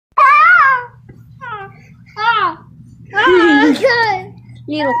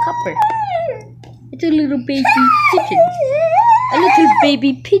Little copper. It's a little baby pigeon. A little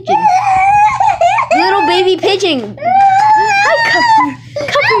baby pigeon. Little baby pigeon. Hi, Copper.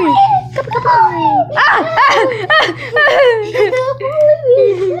 Copper. Copper, Copper. Ah!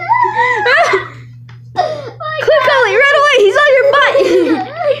 Quick, Ollie, run away. He's on your butt.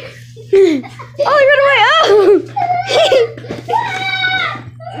 Ollie, run away. Oh!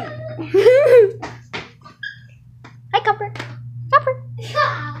 Hi, Copper. Copper.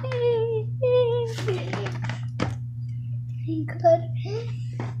 Good.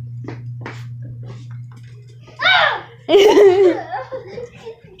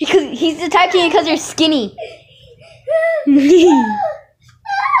 Because he's attacking you because you're skinny.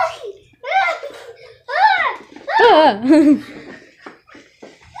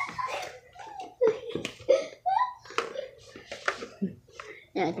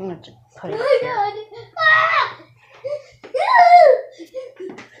 Yeah, I think I'll just put it here.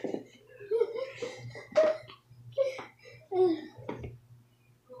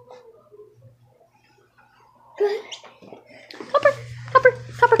 Copper, Copper,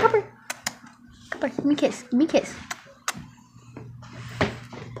 Copper, Copper. Copper, give me a kiss, give me a kiss.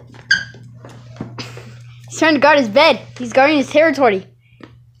 He's trying to guard his bed. He's guarding his territory.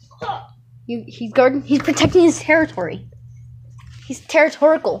 He's protecting his territory. He's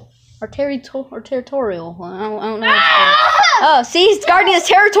territorial. Or territorial. I don't know. Oh, see, he's guarding his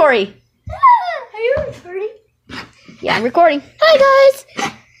territory. Are you recording? Yeah, I'm recording. Hi, guys.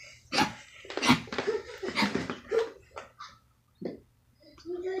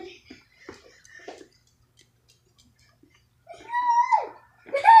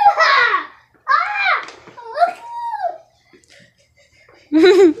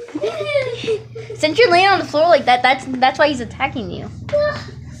 Since you're laying on the floor like that, that's why he's attacking you. He's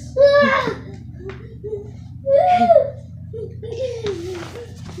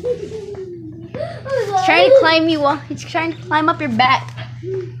trying to climb you up. He's trying to climb up your back.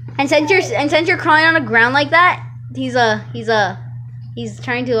 And since you're crawling on the ground like that, he's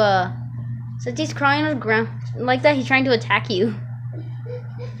trying to since he's crawling on the ground like that, he's trying to attack you.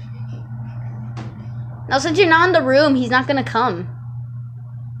 Now since you're not in the room, he's not gonna come.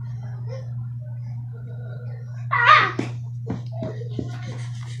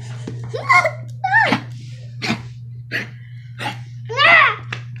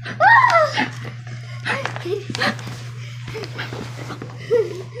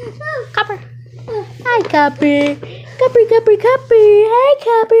 Copper. Hi, Copper. Copper, Copper, Copper. Hi,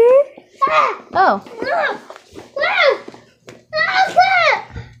 Copper. Oh.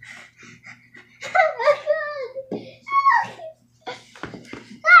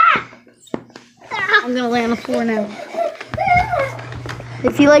 I'm gonna lay on the floor now.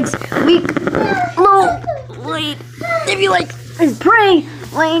 If he likes weak, low, weight, if you like his prey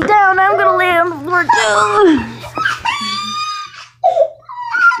laying down, I'm gonna lay on the floor too.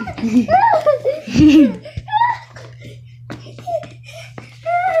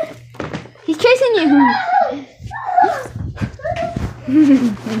 He's chasing you.